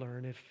never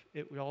learn if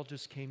it all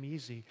just came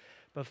easy.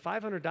 But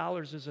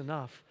 $500 is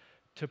enough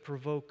to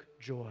provoke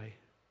joy.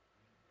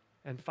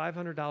 And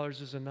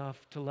 $500 is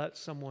enough to let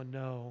someone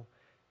know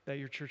that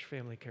your church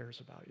family cares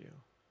about you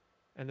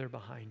and they're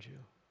behind you.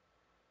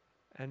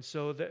 And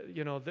so,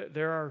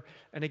 there are,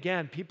 and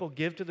again, people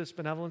give to this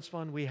benevolence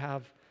fund. We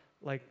have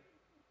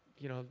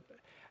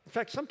in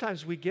fact,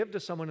 sometimes we give to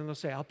someone and they'll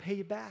say, I'll pay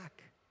you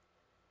back.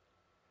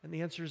 And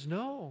the answer is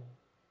no.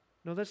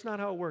 No, that's not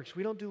how it works.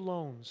 We don't do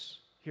loans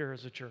here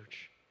as a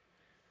church.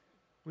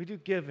 We do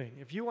giving.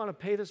 If you want to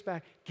pay this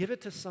back, give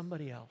it to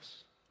somebody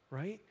else,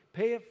 right?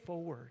 Pay it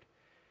forward.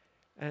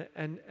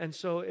 And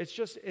so it's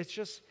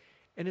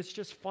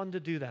just fun to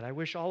do that. I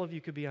wish all of you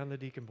could be on the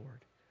deacon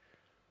board,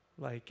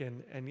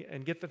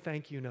 and get the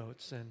thank you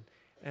notes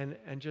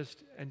and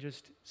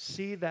just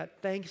see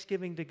that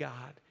thanksgiving to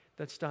God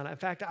that's done. In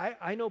fact,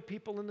 I know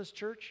people in this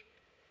church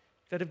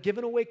that have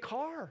given away a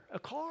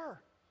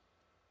car.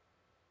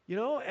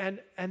 and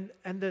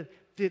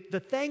the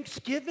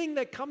thanksgiving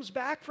that comes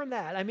back from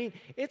that. I mean,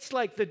 it's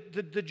like the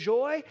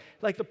joy,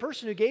 like the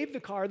person who gave the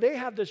car, they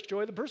have this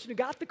joy. The person who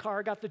got the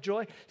car got the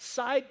joy.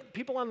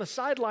 People on the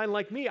sideline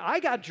like me, I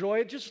got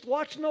joy just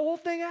watching the whole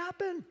thing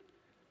happen,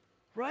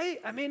 right?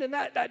 I mean, and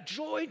that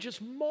joy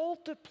just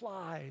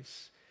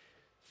multiplies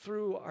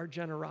through our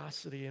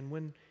generosity and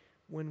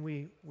when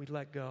we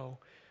let go.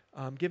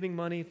 Giving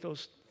money,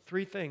 those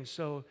three things,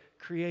 so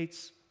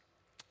creates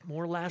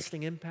more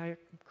lasting impact,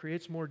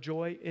 creates more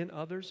joy in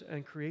others,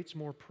 and creates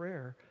more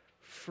prayer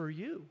for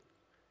you.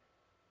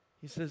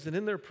 He says, and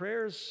in their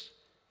prayers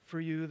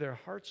for you, their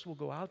hearts will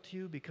go out to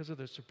you because of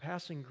the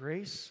surpassing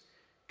grace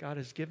God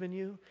has given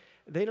you.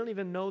 They don't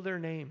even know their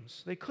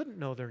names. They couldn't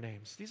know their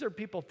names. These are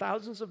people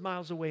thousands of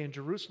miles away in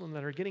Jerusalem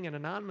that are getting an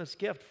anonymous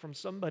gift from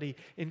somebody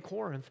in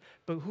Corinth,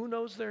 but who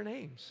knows their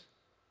names?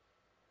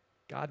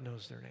 God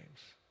knows their names.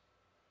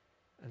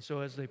 And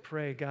so as they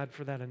pray, God,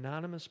 for that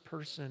anonymous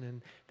person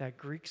in that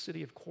Greek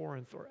city of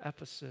Corinth or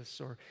Ephesus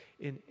or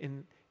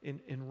in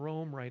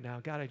Rome right now,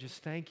 God, I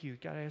just thank you.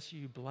 God, I ask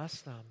you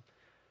bless them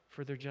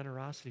for their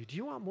generosity. Do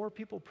you want more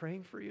people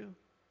praying for you?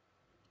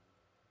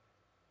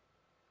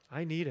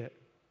 I need it.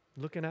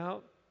 Looking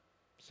out,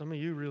 some of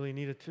you really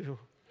need it too.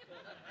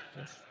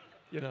 Just,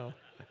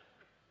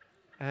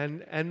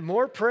 And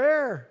more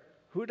prayer.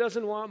 Who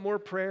doesn't want more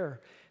prayer?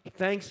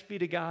 Thanks be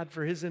to God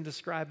for his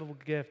indescribable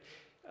gift.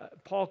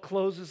 Paul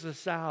closes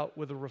this out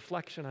with a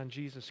reflection on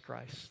Jesus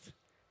Christ.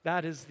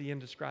 That is the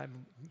indescribable,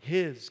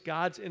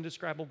 God's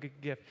indescribable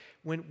gift.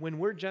 When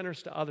we're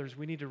generous to others,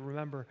 we need to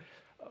remember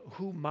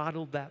who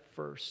modeled that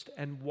first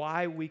and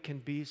why we can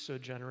be so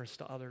generous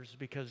to others,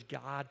 because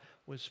God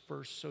was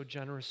first so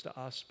generous to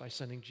us by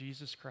sending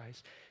Jesus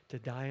Christ to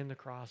die on the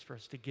cross for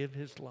us, to give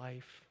his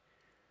life.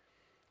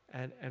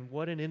 And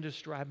what an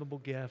indescribable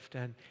gift.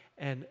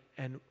 And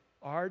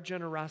our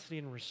generosity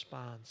and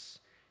response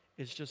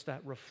is just that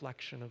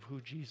reflection of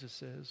who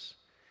Jesus is.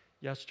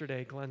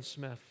 Yesterday, Glenn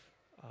Smith,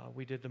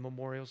 we did the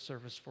memorial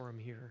service for him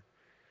here,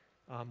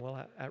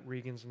 at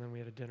Regan's, and then we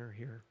had a dinner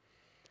here.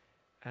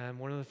 And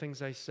one of the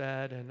things I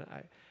said, and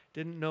I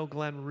didn't know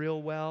Glenn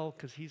real well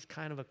because he's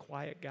kind of a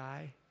quiet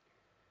guy,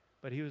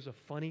 but he was a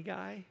funny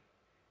guy,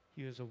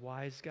 he was a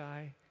wise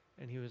guy,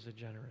 and he was a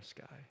generous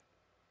guy.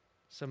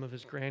 Some of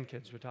his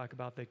grandkids would talk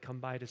about they'd come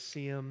by to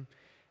see him,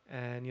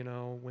 and,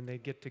 when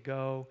they'd get to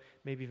go,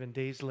 maybe even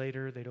days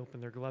later, they'd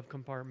open their glove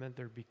compartment,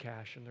 there'd be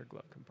cash in their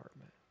glove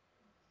compartment,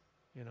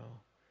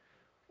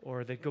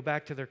 Or they'd go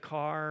back to their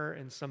car,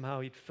 and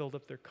somehow he'd filled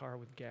up their car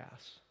with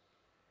gas.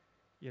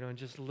 And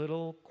just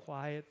little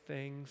quiet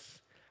things.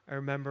 I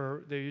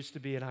remember there used to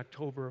be in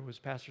October, it was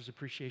Pastor's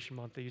Appreciation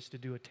Month, they used to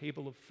do a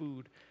table of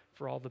food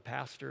for all the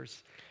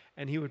pastors,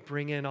 and he would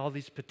bring in all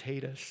these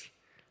potatoes,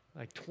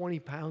 like 20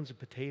 pounds of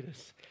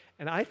potatoes,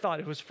 and I thought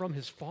it was from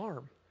his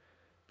farm.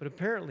 But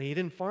apparently he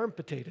didn't farm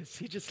potatoes.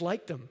 He just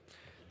liked them.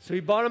 So he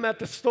bought them at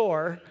the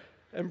store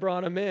and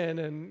brought them in,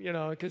 and,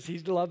 because he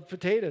loved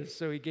potatoes.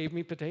 So he gave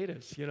me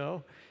potatoes,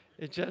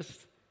 It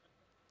just,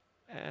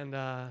 and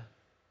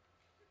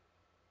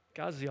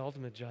God's the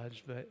ultimate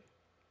judge, but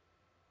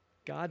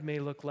God may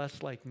look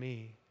less like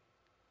me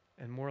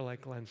and more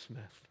like Glenn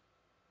Smith.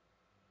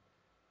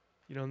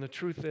 And the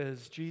truth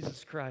is,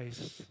 Jesus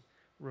Christ,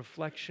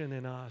 reflection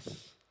in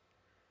us,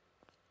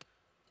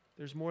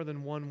 there's more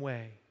than one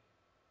way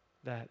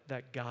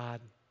that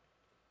God's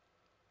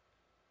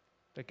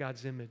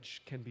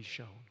image can be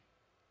shown.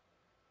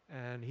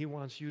 And he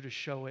wants you to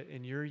show it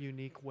in your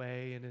unique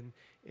way and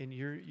in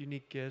your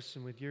unique gifts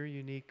and with your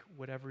unique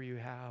whatever you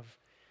have.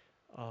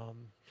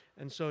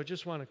 And so I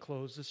just want to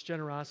close this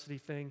generosity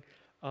thing.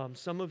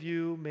 Some of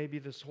you, maybe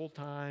this whole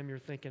time, you're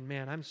thinking,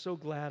 man, I'm so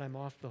glad I'm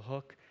off the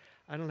hook.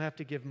 I don't have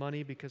to give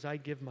money because I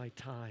give my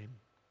time.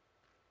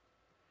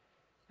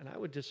 And I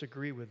would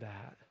disagree with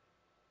that.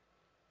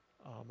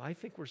 I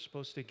think we're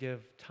supposed to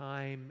give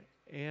time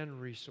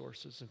and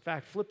resources. In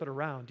fact, flip it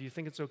around. Do you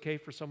think it's okay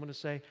for someone to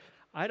say,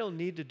 I don't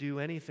need to do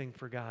anything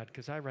for God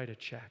because I write a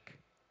check?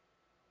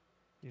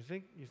 You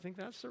think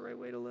that's the right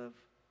way to live?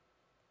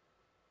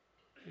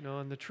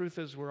 And the truth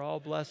is we're all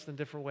blessed in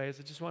different ways.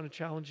 I just want to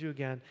challenge you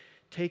again.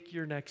 Take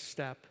your next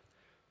step,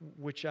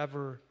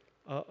 whichever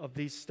of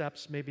these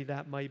steps maybe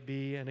that might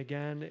be. And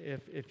again,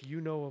 if you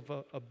know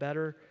of a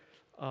better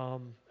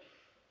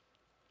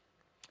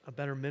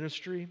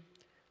ministry,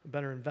 a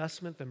better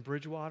investment than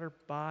Bridgewater,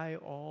 by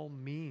all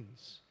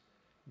means,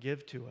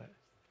 give to it.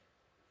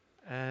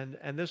 And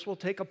this will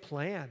take a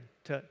plan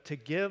to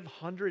give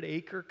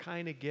 100-acre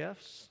kind of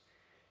gifts.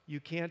 You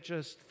can't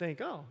just think,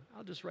 oh,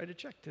 I'll just write a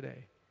check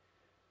today.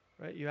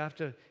 Right? You have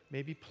to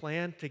maybe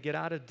plan to get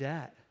out of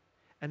debt.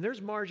 And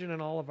there's margin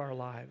in all of our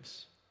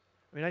lives.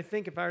 I mean, I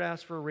think if I were to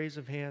ask for a raise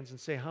of hands and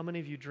say, how many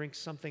of you drink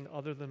something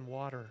other than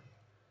water?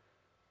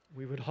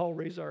 We would all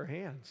raise our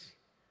hands.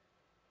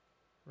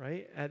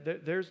 Right?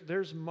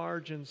 There's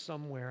margin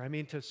somewhere. I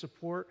mean, to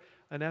support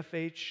an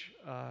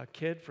FH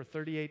kid for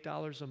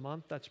 $38 a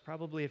month, that's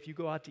probably, if you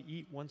go out to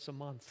eat once a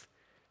month,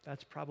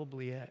 that's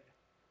probably it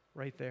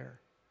right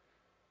there.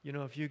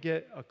 If you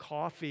get a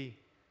coffee,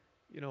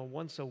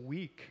 once a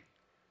week,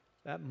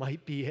 that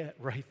might be it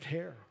right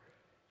there,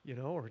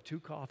 or 2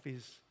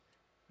 coffees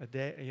a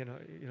day,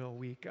 a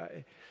week.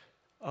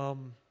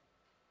 And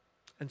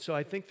so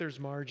I think there's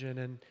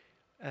margin,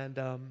 and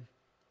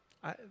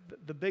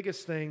the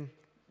biggest thing,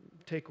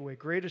 takeaway,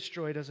 greatest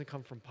joy doesn't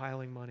come from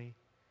piling money.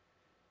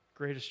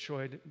 Greatest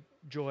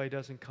joy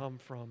doesn't come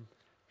from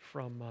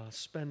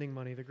spending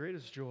money. The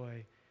greatest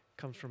joy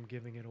comes from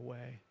giving it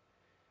away.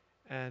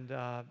 And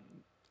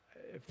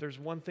if there's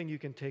one thing you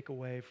can take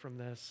away from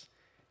this,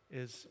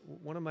 is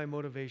one of my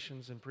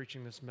motivations in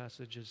preaching this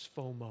message is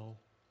FOMO.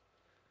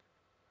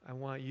 I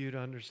want you to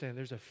understand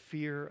there's a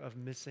fear of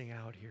missing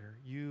out here.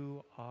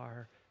 You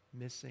are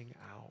missing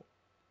out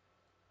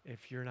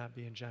if you're not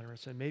being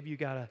generous. And maybe you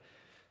got to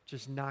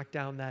just knock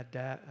down that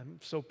debt. I'm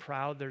so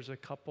proud there's a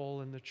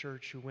couple in the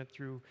church who went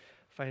through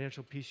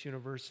Financial Peace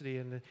University,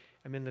 and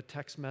I'm in the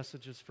text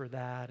messages for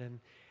that,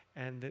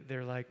 and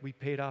they're like, we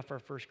paid off our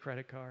first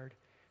credit card.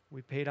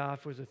 We paid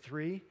off, was it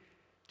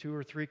 2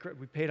 or 3?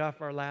 We paid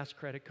off our last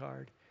credit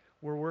card.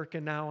 We're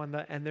working now on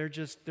and they're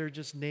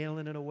just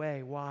nailing it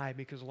away. Why?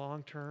 Because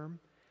long term,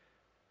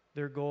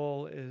 their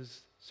goal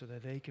is so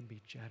that they can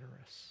be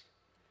generous.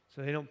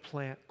 So they don't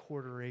plant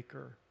 1/4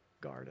 acre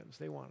gardens.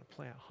 They want to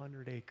plant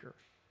 100-acre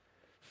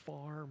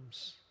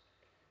farms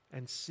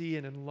and see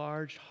an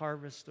enlarged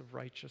harvest of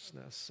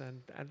righteousness.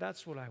 And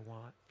that's what I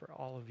want for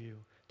all of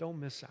you. Don't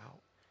miss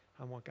out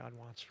on what God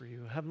wants for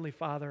you. Heavenly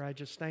Father, I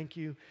just thank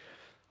you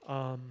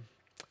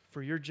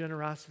for your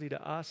generosity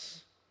to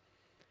us.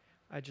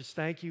 I just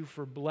thank you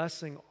for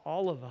blessing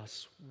all of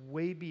us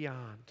way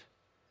beyond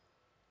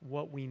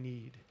what we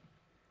need.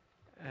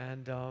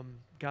 And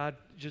God,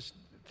 just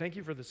thank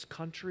you for this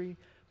country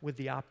with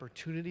the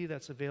opportunity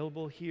that's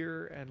available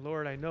here. And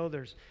Lord, I know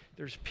there's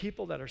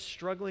people that are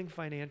struggling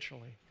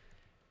financially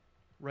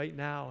right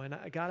now. And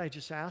God, I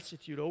just ask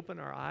that you'd open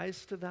our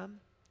eyes to them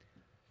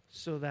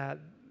so that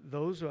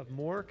those who have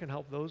more can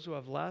help those who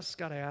have less.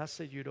 God, I ask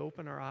that you'd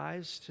open our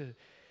eyes to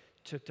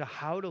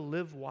how to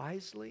live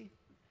wisely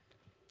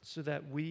so that we